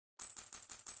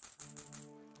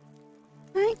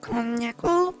はい、こんにゃく。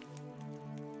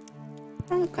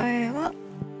今回は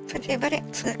スタジオバレ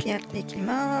続きやっていき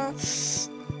ます。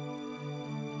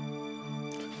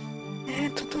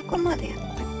どこまでやったっ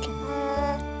けな。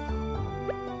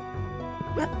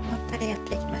まったりやっ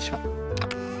ていきましょう。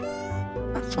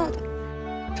あ、そうだ。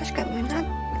確かうな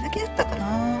ぎだったか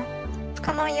な。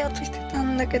捕まえようとしてた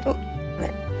んだけど、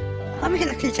雨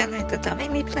の日じゃないとダメ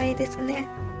みたいですね。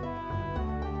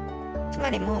つま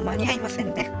りもう間に合いませ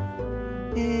んね。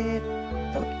じ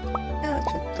ゃあ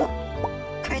ちょっと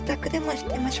開拓でもし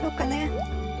てみましょうかね。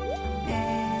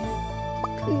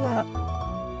くは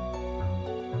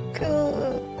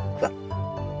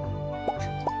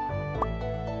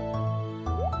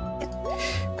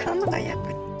カムがやっぱ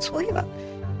りそういえば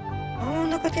青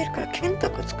物が出るから剣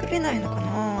卓作れないのか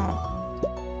な。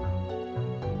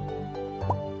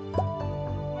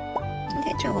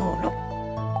でじゃあ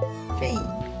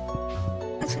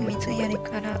まず水やり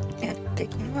からやってい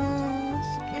きま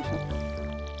す。よいしょ。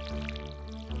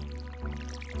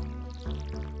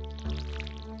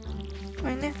こ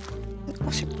れね、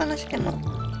押しっぱなしでも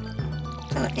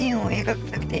その円を描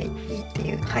くだけでいいって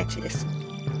いう配置です。く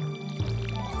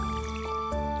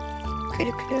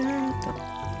るくるーんと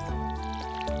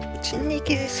人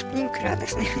力スプリンクラーで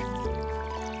すね。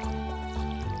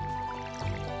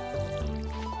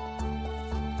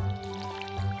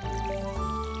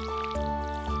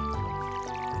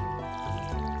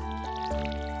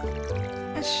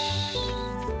よし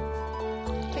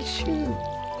よいしょ。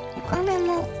お金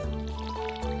も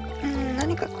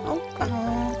何か買おうか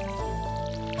な。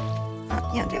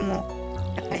いやでも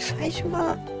やっぱり最初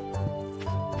は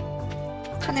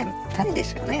種で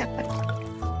すよね、やっぱり。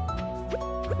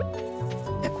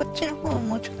でこっちの方を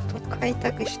もうちょっと開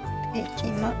拓していき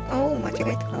間違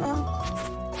えたな。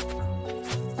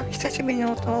久しぶり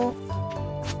の音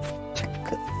チェッ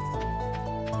ク。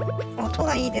音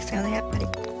がいいですよね、やっぱり。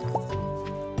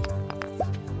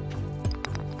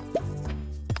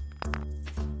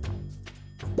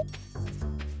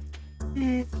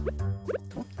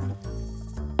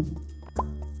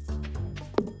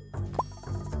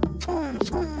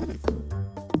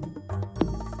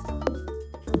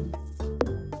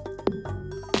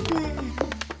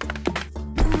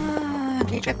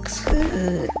リラックス。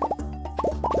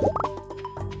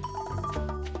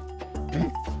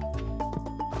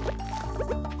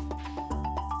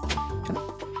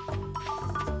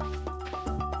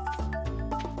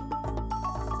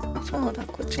そうだ、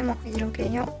こっちも広げ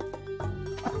よう。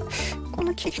こ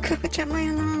の切り株邪魔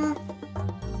やな。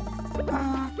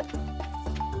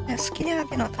スキル上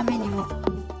げのためにもちょっ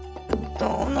と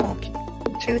斧を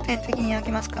重点的に上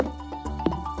げますか。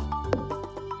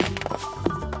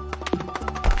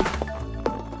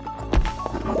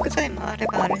木材もあれ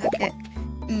ばあるだけ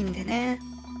いいんでね。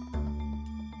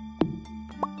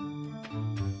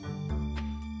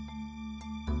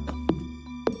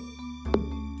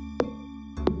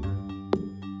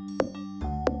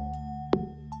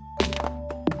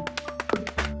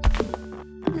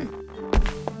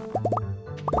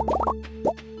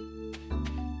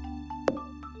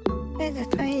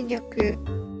体力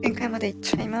限界までいっ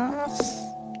ちゃいます。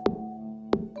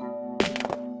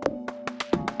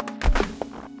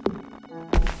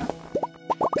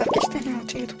崖下に落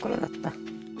ちるところだった。あ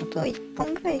と1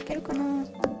本ぐらいいけるかな。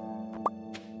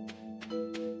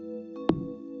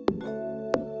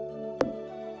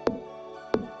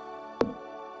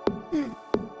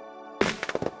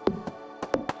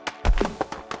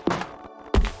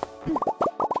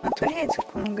とりあえず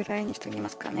このぐらいにしときま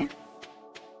すかね。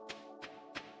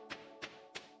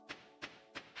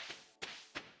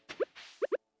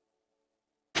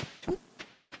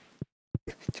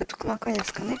ちょっと細かいで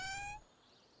すかね。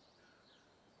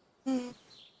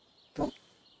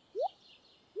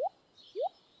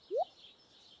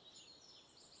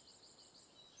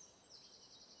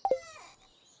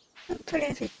とりあ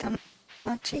えず一旦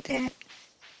町でやっぱ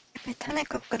り種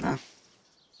買おうかな。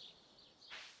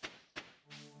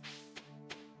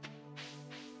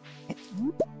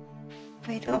い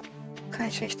ろいろ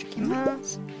回収してきま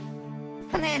す。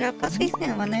ラッパ水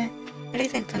栓はねプレ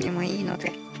ゼントにもいいの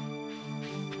で。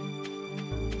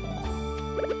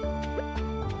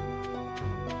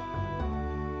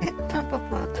タンポ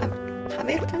ポは食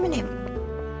べるために持っ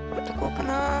とこうか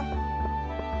な。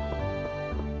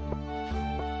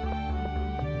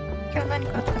今日何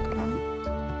かあったかな。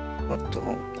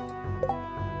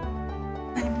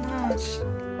何もなし。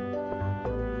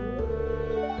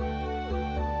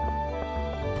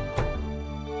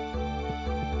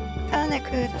種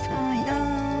くださいな。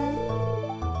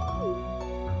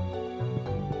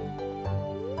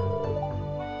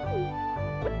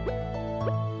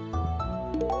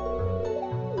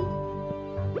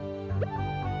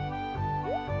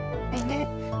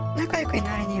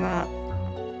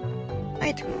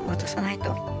イテムを渡さない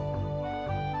と。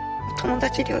友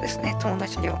達寮ですね、友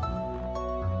達寮。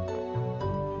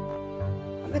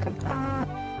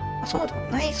そうだ、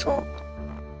内装。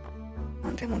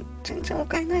でも全然お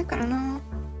金ないからな。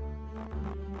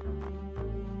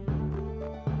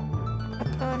カ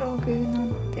タログな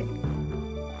んて。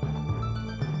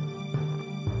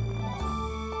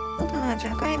そうだな、じ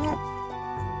ゃがいも。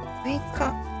6日。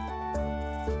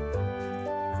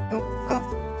4日。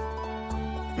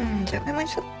じゃがいもに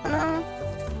しよっかな。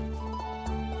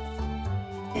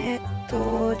10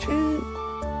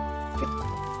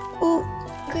個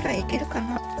ぐらいいけるか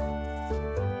な。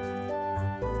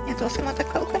いや、どうせまた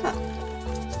買うから。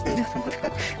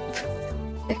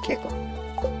結構、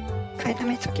買いだ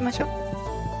めしときましょう。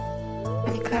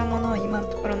何買うものは今の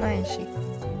ところないし。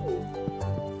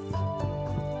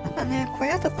なんかね、小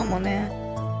屋とかもね、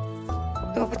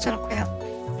動物の小屋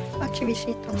は厳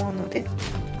しいと思うので、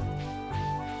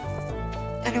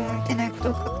誰も見てないこと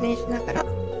を確認しながら、ゴ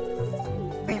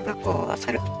ミ箱を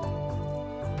漁る。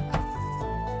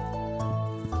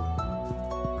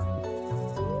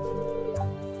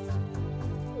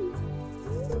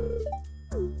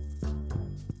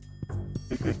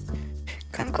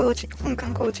本観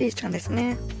光おじいちゃんです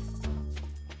ね。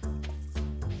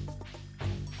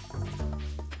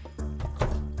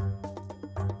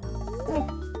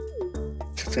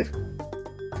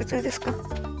頭痛ですか？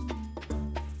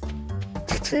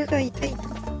頭痛が痛いと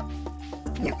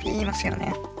よく言いますよ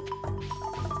ね。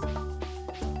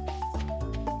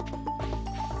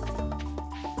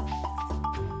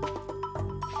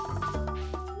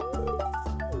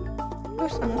どう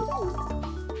したの？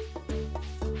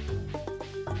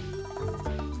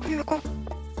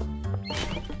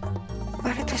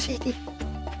割れた CD。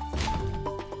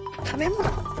 食べ物、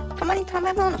たまに食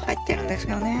べ物入ってるんです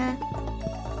よね。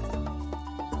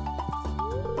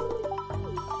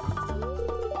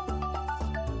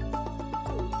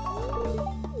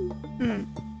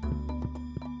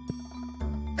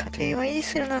家庭を維持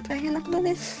するのは大変なこと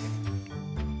です。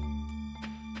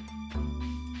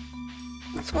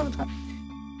そうだ、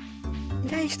依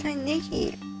頼したいネ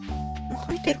ギも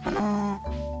入ってるかな。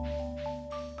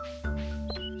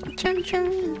チュンチュ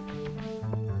ン。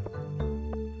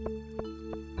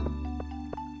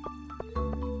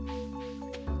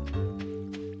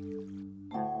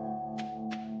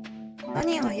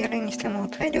何をやるにしても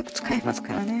体力使います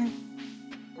からね。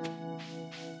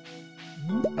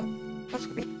遊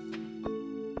び。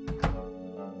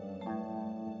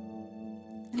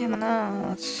でも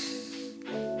なあ、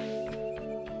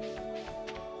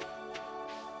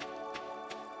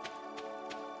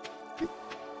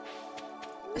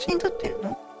写真撮ってる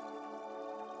の？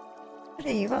プ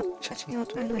レイは写真を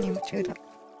撮るのに夢中だ。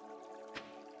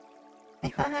は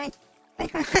いはい。はい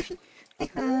はい。はい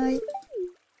はい。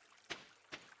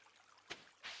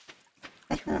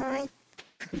はいはい。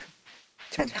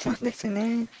ちゃ邪魔です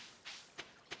ね。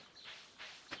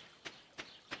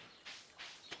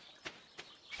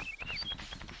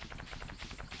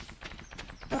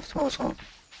そうそう。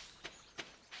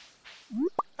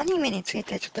アニメについ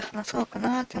てちょっと話そうか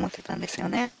なって思ってたんですよ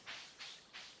ね。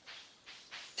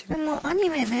自分もアニ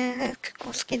メね、結構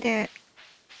好きで、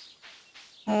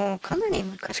もうかなり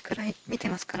昔から見て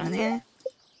ますからね。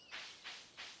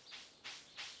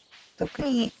特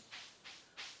に、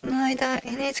この間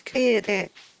NHK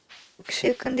で特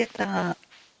集組んでた、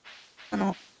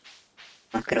マ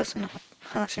クロスの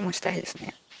話もしたいです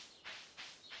ね。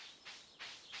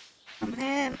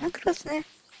マクロスね、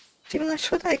自分は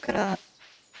初代から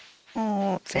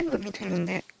もう全部見てるん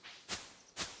で、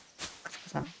カサカ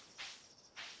さん。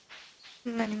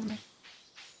何もね。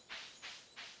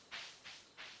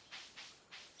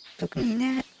特に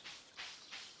ね、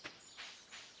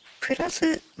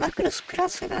マクロスプラ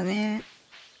スがね、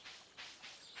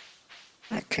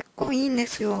結構いいんで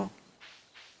すよ。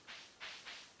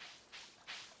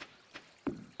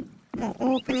も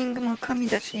うオープニングも神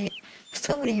だし、ス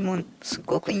トーリーもす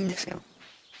ごくいいんですよ。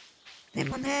で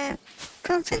もね、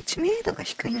完全知名度が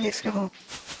低いんですよ。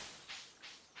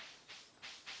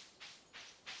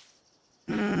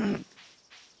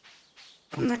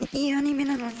こんなにいいアニメ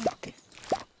なのにって。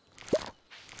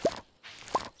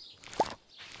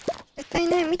絶対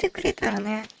ね、見てくれたら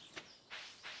ね、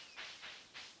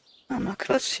マク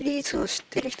ロスシリーズを知っ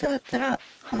てる人だったら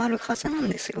ハマるはずなん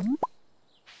ですよ。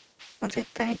絶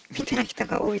対見てない人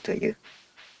が多いという。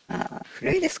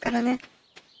古いですからね。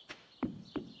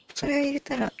それを入れ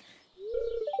たら、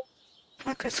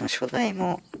マクロスの初代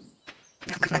も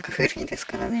なかなか古いです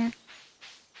からね。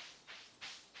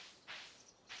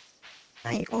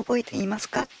はい、覚えています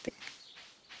かって。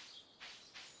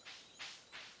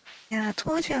いや、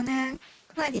当時はね、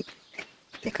かなり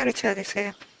デカルチャーです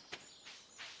よ。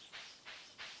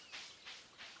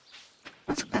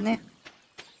まさかね、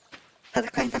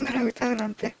戦いながら歌うな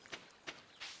んて。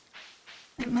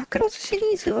マクロスシ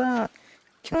リーズは、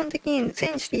基本的に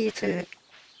全シリーズ、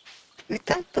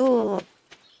歌と、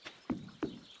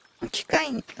機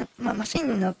械に、マシ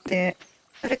ンに乗って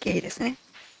歩きですね。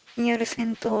による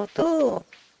戦闘と、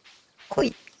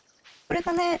恋。これ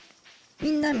がね、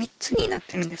みんな3つになっ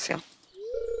てるんですよ。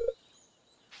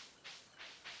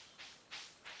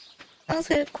ま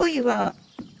ず恋は、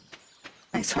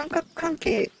三角関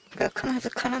係が必ず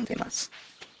絡んでます。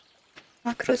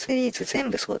マクロシリーズ全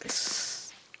部そうで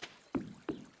す。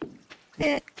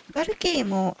で、バルキリー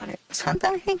も、三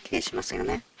段変形しますよ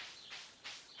ね。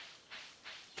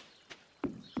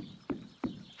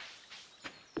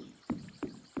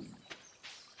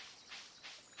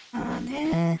まあ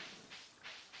ね。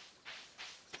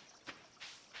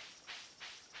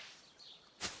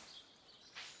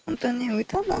本当にね、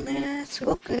歌もね、す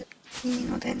ごくいい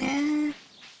のでね。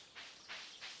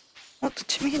もっと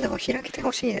知名度を開けて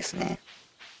ほしいですね。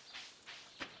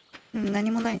何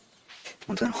もない。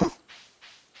本当の。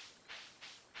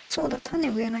そうだ、種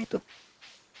植えないと。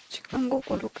時間午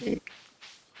後6時。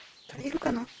足りる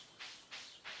かな。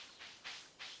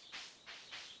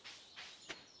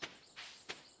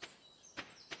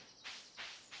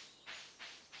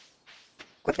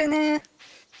これね、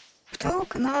歌おう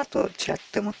かなとちらっ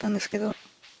て思ったんですけど、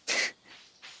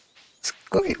すっ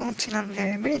ごい音痴なん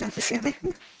で無理なんですよね。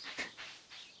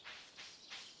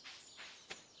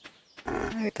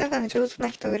歌が上手な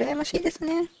人羨ましいです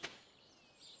ね。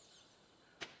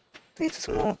と言いつ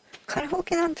つも、カラオ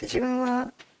ケなんて自分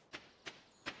は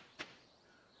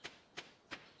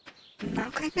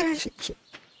何回ぐらい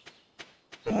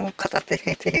もう片手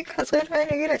で数えられ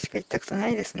るぐらいしか行ったことな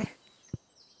いですね。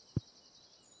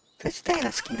歌自体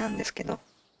が好きなんですけど、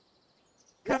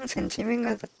いかんせん自分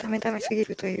がダメすぎ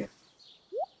るという。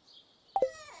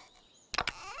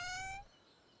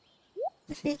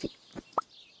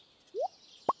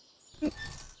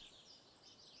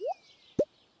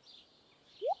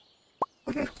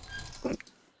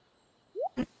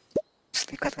捨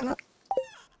て方が、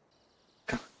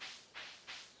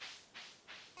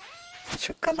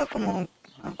出荷箱も、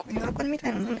こういう箱みた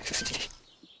いなもんですし。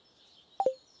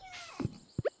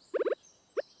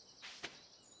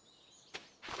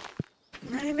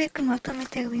なるべくまとめ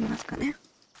て産みますかね。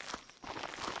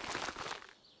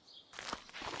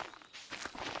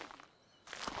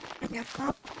やっ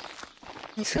ぱ、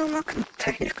水をまくの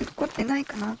体力残ってない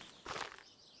かな。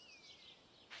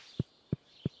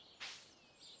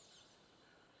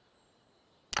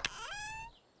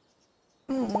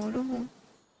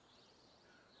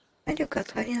体力が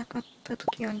足りなかった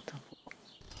時は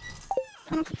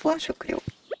タンポポは食料。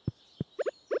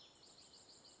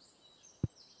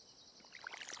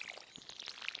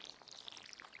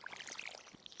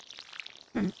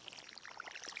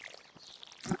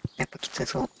やっぱきつ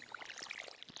そう。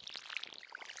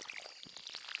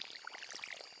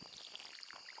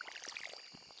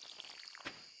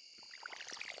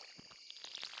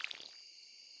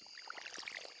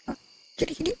ギ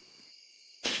リ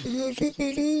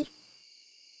ギリ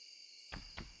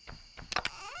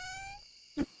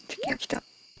敵が来た。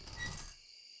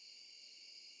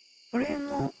俺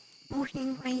の納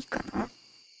品はいいかな。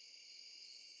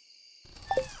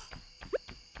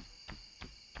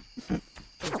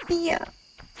いや、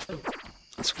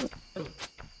そう。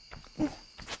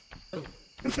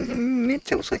めっ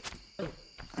ちゃ遅い。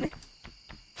あれ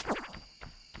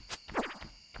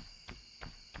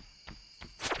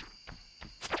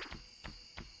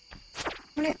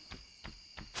あれ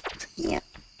いや。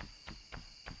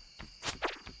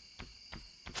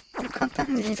簡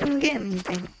単にリズムゲームみ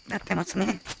たいになってます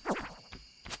ね。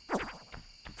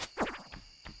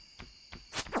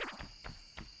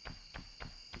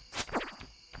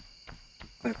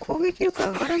これ攻撃力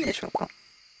上がるんでしょうか。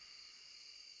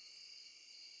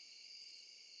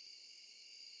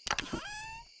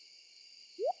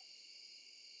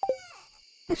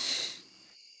よし。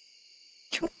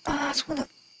そうだ。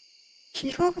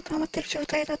疲労が溜まってる状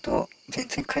態だと全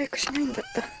然回復しないんだっ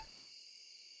た。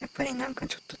やっぱりなんか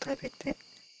ちょっと食べて。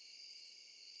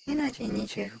エナジー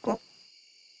25。わ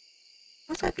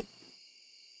さび。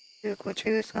15、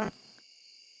13。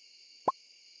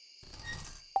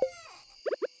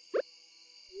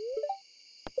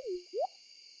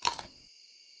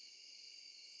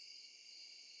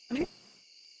あれ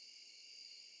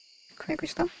回復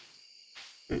した？あ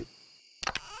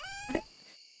れ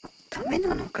ダメ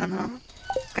なのかな？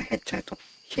が減っちゃうと。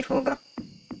疲労が。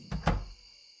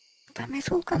ダメ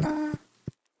そうかな？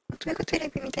というかテレ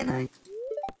ビ見てない。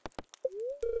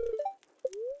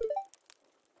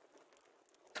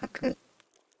タク。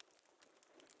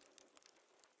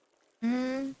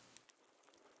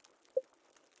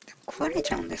壊れ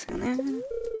ちゃうんですよね。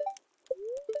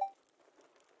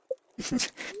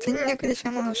全力で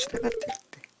邪魔をしたがってるっ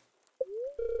て。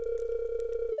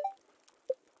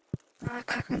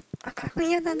花粉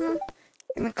嫌だな。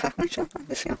でも花粉症なん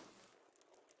ですよ。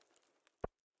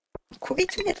こぎ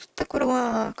つねだった頃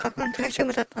は花粉大丈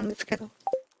夫だったんですけど、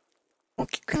大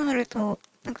きくなると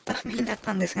なんかダメになっ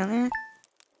たんですよね。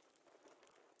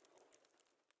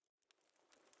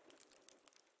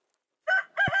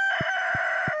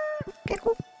ペ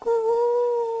コッコー。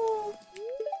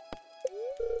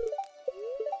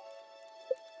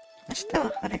明日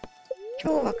は晴れ、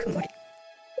今日は曇り。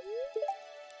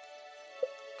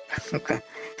なんか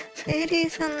精霊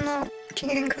さんの機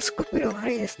嫌がすごく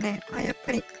悪いですね。やっ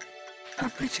ぱりあん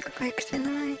まりしか回復してな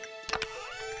い。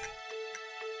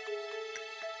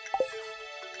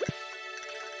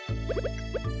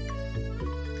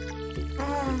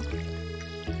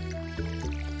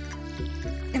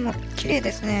でも綺麗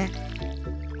ですね。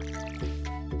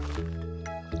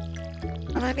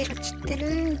花びら散って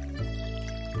る。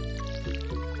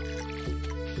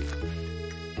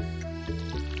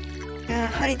いやー、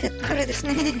春です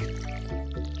ね。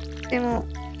でも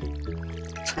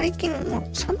最近もう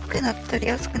寒くなったり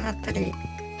暑くなったり、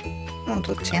もう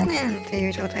どっちやねんってい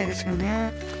う状態ですよ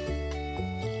ね。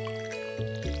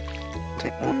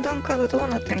で、温暖化がどう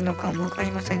なってるのかも分か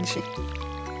りませんし、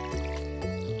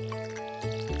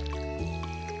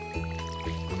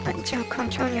一応環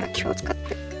境には気を使っ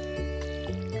て、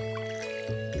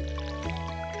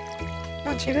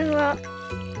自分は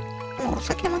もうお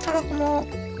酒もタバコも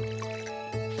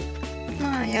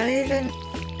やれる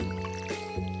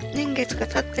年月が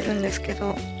経ってるんですけ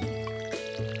ど、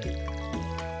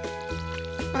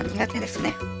苦手です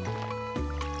ね。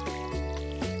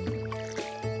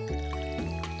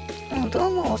もうど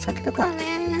うもお酒とか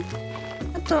ね、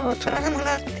あとトラウマ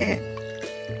があって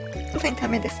本当にダ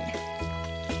メですね。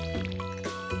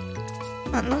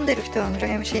飲んでる人は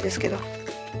羨ましいですけど、こ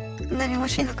んなに美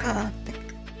味しいのかって。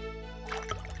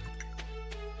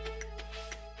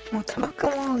もうタバコ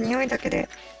も匂いだけで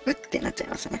うってなっちゃい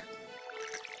ますね。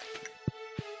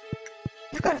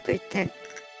だからといって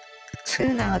吸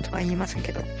うなとは言いません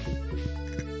けど、や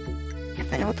っ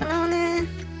ぱり大人はね、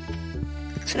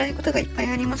辛いことがいっぱい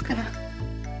ありますから、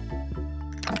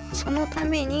そのた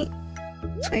めに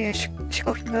そういう嗜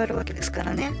好品があるわけですか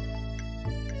らね。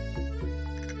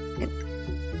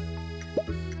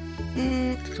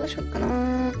どうしようかな。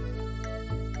今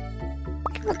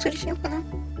日は釣りしようかな。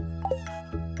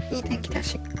いい天気だ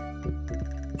し。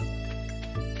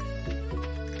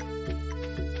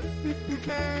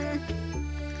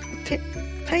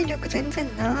体力全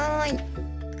然ない。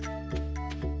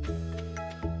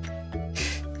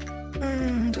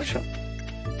どうしよ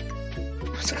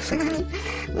う。さすがに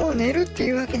もう寝るって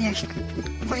いうわけには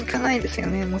いかないですよ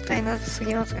ね。もったいなす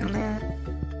ぎますよね。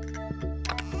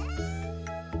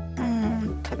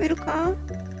食べるか。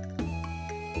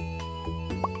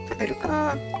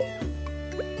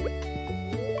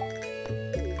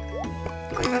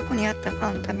ゴミ箱にあった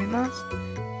パン食べます。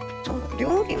そう、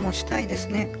料理もしたいです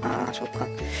ね。そっか。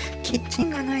キッチン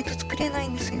がないと作れない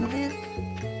んですよね。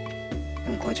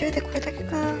でも50でこれだけ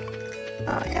か。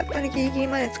やっぱりギリギリ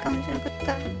まで使うんじゃなかっ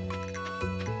た。っ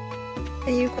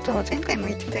ていうことを前回も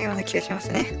言ってたような気がしま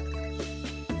すね。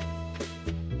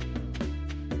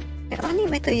で、アニ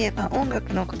メといえば音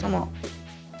楽のことも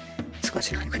少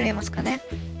し触れますかね。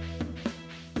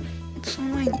そ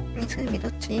の前に湖ど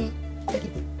っち？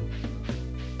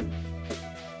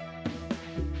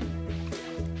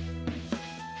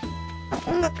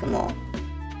音楽も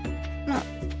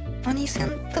アニセン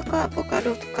とかボカ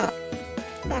ロとか、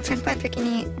全般的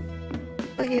に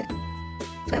そういう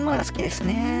ものが好きです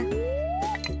ね。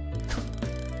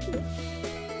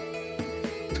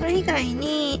それ以外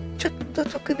にちょっと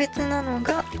特別なの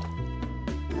が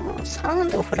サウン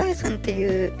ドホライズンって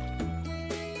いう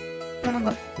もの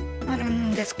がある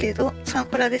んですけど、サン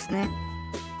ホラですね。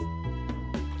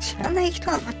知らない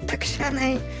人は全く知らな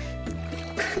い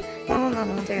ものな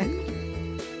ので、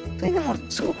それでも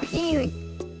すごくいい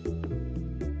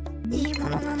も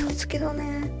のなんですけど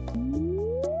ね。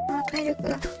体力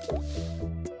が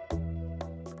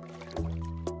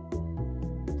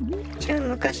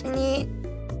昔に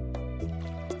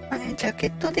ジャケ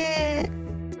ットで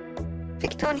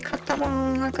適当に買ったも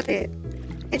のの中で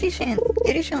エリシ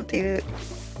ョンっていう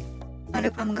ア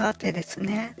ルバムがあってです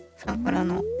ね、サンホラ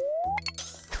の。も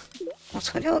う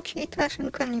それを聞いた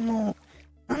瞬間にも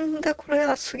う、なんだこれ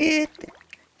はすげえって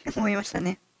思いました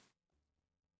ね。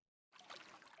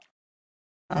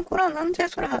あんこらなんじゃ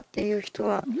そらっていう人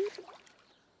は、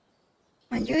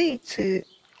唯一、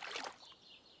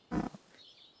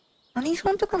アニ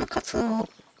ソンとかの活動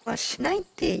はしないっ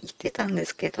て言ってたんで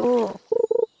すけど、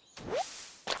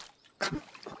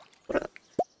こ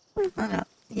れなら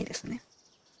いいですね。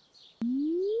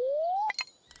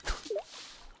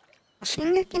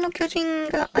進撃の巨人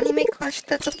がアニメ化し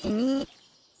たときに、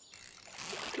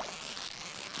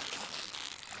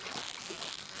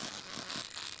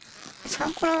サ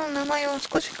ンコラの名前を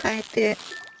少し変えて、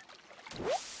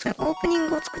オープニン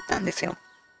グを作ったんですよ。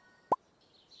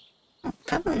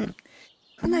多分、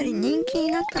かなり人気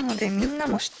になったのでみんな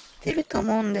も知ってると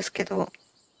思うんですけど、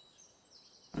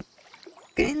グ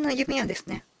レンの弓矢です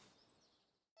ね。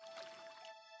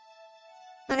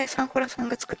それサンコラさん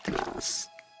が作ってます。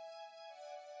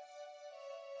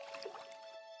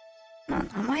名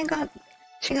前が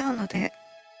違うので、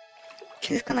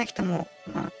気づかない人も、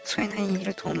それなりにい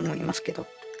ると思いますけど。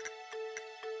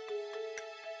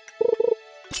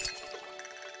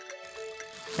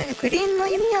グリーンの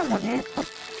弓矢もね、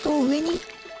上に。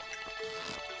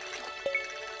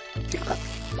てか、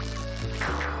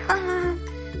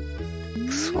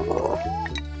そう。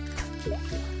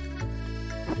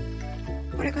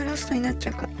これがラストになっち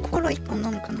ゃうから、コーラ一本飲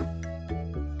むかな。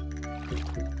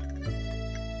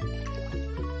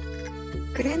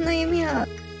グレンの弓矢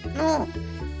の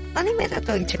アニメだ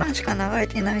と1番しか流れ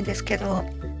てないですけど、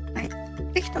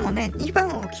ぜひともね、2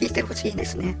番を聴いてほしいで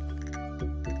すね。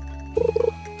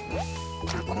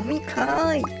ゴミか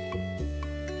ーい。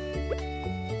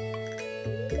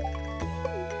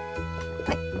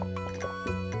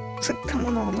釣った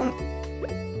ものを飲む。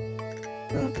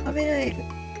食べられる。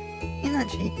エナ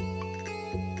ジ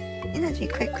ー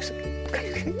回復する。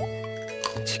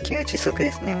地球時速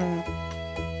ですね、もう。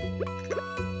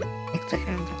いくつ減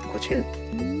るんだ ?50。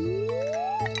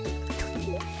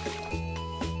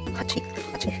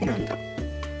8減るんだ。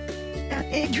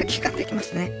永久期間できま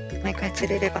すね。毎回釣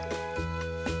れれば。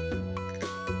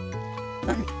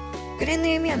グレンの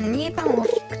弓矢の2番を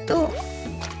聞くと、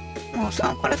もう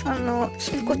サンコラさんの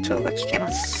真骨頂が聞け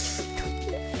ます。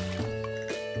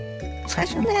最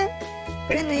初ね、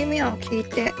グレンの弓矢を聞い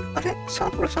て、あれサ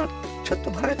ンコラさんちょっ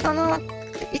と変えたなっ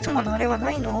て、いつものあれは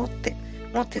ないのって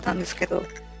思ってたんですけど、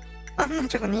案の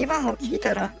定2番を聞い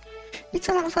たら、い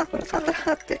つものサンコラさんだっ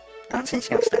て安心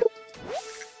しまし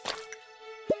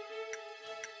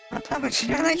た。多分知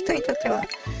らない人にとっては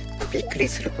びっくり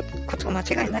すること間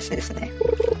違いなしですね。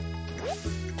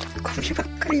ゴミばっ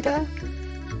かりだ。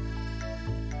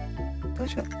どう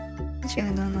しよう。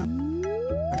27。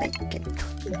まだいっけ。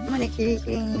あんまりギリ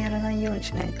ギリにやらないように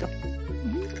しないと。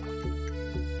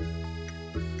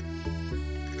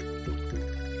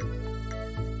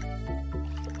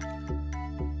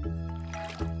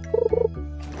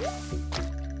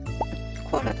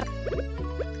コーラだ。は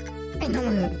い、飲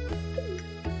む。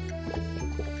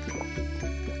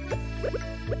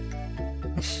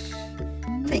よし。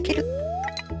まだいける。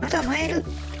まだ参る。よ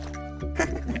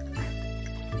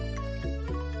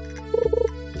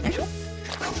いしょ。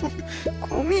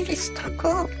5ミリス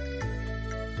高っ。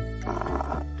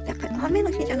やっぱり雨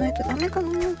の日じゃないとダメかな。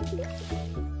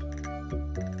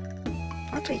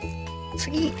あと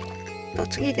次と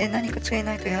次で何か釣れ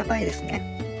ないとやばいですね。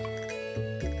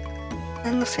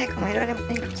何の成果も得られま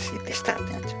せんでしたって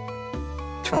なっちゃう。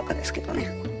超過ですけど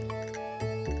ね。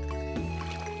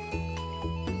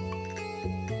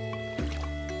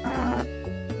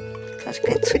確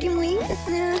かに釣りもいいで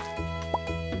すね。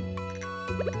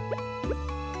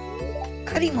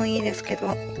狩りもいいですけ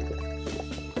ど、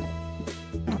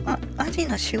アジ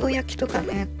の塩焼きとか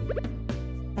ね、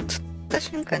釣った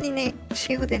瞬間にね、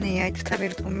塩でね、焼いて食べ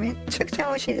るとめっちゃくちゃ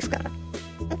美味しいですから。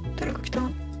誰か来た？よ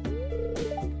い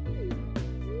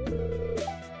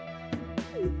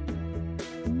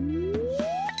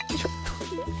しょ。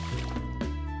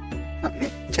め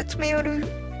っちゃ詰め寄る。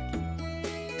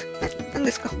何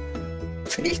ですか？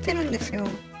釣りしてるんですよ。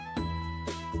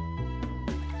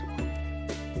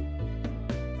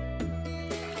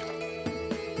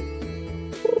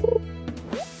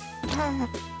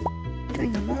ひどい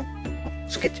のも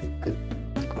スケッチブック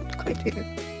なんか書いてる。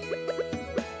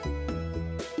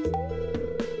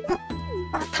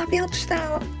食べようとした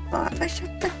ら渡しちゃっ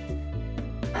た。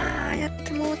やっ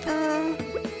てもうた。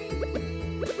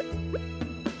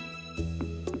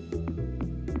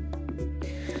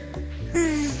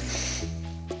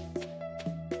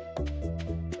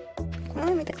こ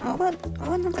の海で泡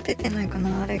なんか出てないか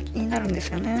な。あれ気になるんで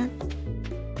すよね。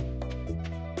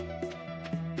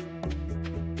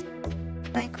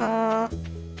ないかー。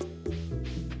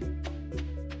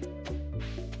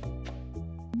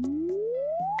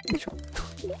よいしょ。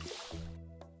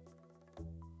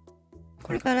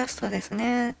これがラストです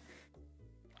ね。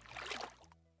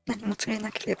何も釣れ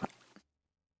なければ。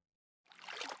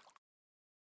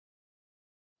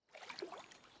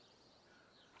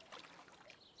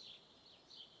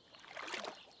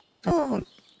そう、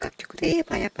楽曲で言え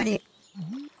ばやっぱり、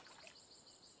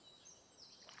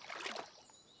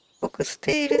僕、ス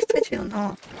テイルスタジオ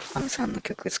のアムさんの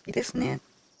曲好きですね。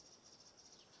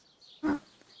あ、も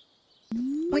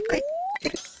う一回、いけ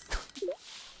る。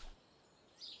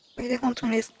これで本当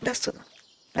にラストだ。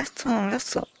ラストのラ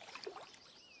スト。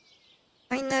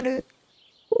ファイナル、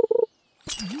フ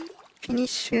ィニッ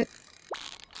シュ。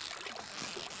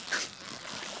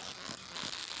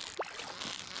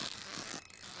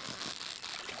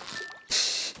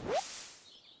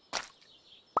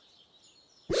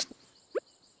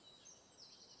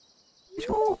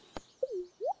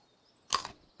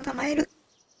まだ参る。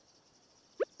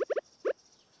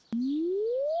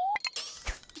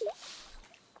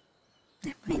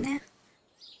やっぱりね、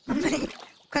あんまり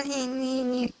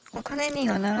お金に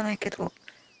はならないけど、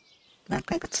何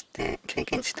回か釣って経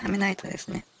験値貯めないとです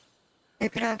ね、レ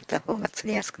ベル上げた方が釣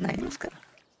りやすくなりますから。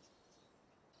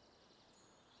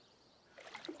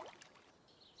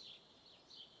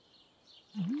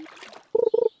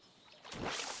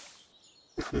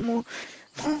もう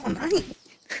何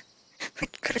さっ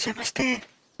きから邪魔して、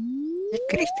びっ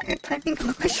くりしてタイミング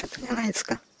逃しちゃったじゃないです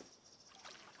か。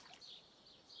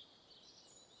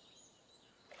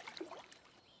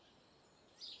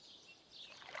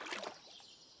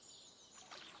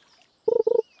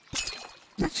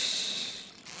よ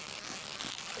し。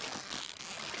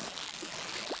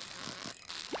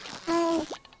もう、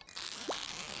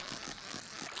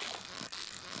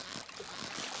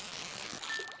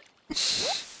よし。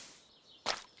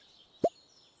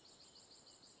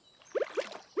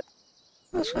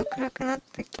そろそろ暗くなっ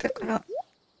てきたから、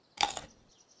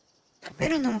食べ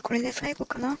るのもこれで最後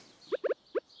かな。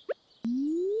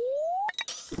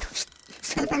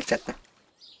下に投げちゃった。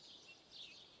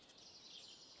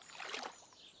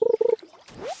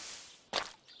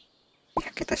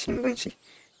焼けた新聞紙。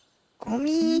ゴ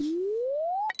ミ。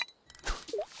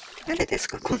誰です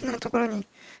か、こんなところに。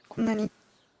こんなに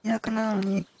田舎なの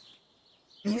に。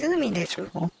湖でし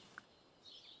ょ。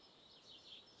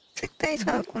絶対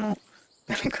さ、この、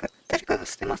誰かが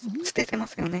捨ててま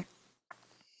すよね。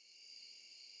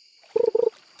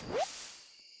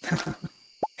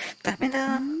ダメ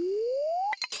だ。ゴ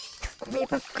ミ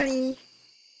ばっかり。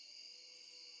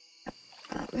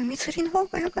海釣りの方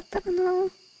が良かったかな。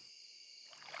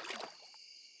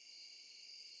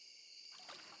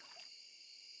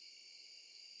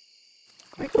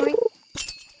こいこい。よ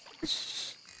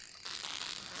し。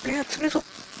これは釣るぞ。よ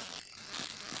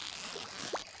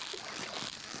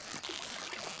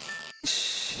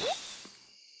し。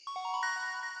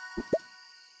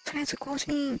とりあえず更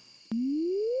新。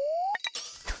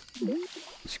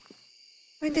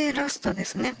これでラストで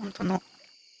すね、本当の。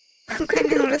何回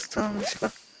目のラストなんです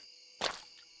が。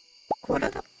コーラ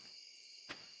だ。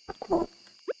コーラ。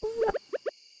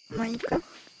まあいいか。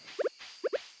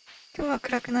今日は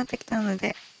暗くなってきたの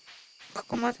で、こ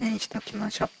こまでにしておきま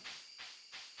しょう。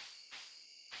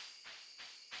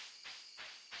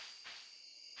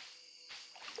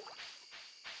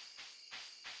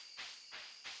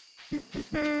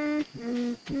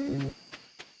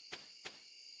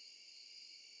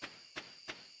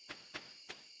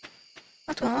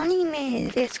あとアニメ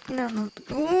で好きなの、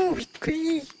おお、びっく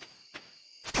り。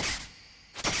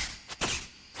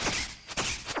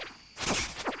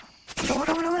ほ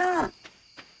らほらほら、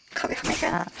壁はめ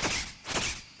た。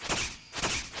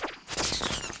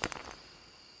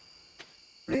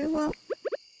これは、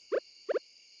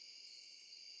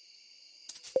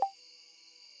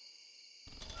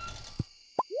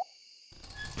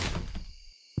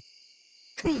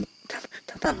繊維、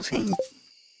ただの繊維。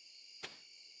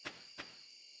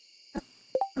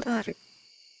まだある。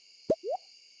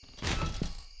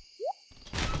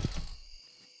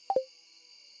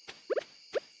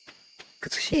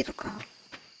靴シードか。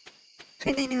そ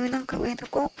れでね、なんか上ど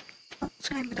こ。あ、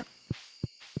スライムだ。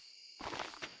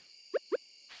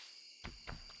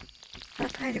あ、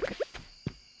体力。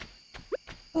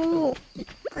おお、いっ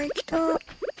ぱい来た。よ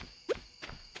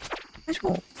いし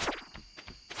ょ。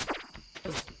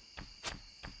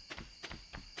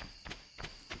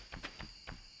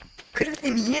暗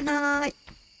で見えない。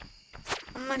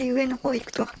あんまり上の方行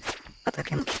くと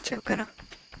畑も切っちゃうから。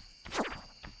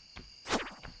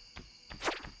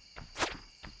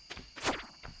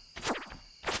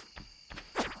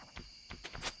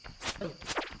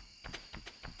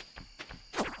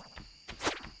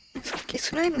さっき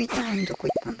スライムいたのにどこ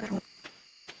行ったんだろう。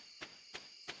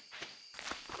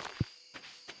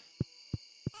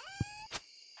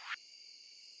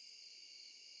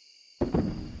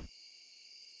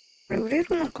売れ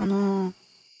るのかな。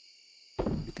やっ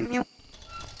てみよ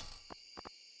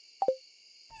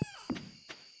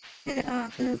う。で、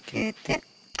預けて。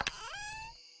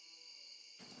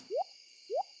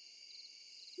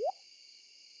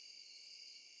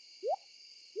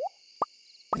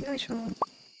よいしょ。よ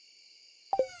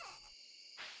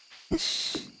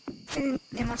し。で、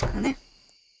出ますかね。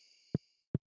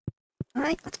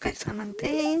はい、お疲れ様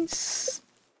です。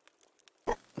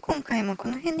今回もこ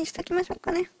の辺にしときましょう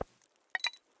かね。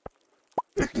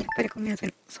やっぱりゴミはゼ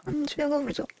ロ。35ゴー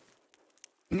ルド。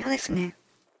微妙ですね。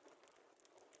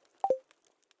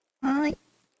はい。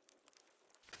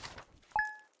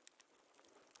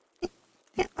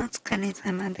で、お疲れ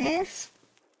様です。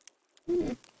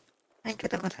ありが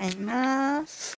とうございます。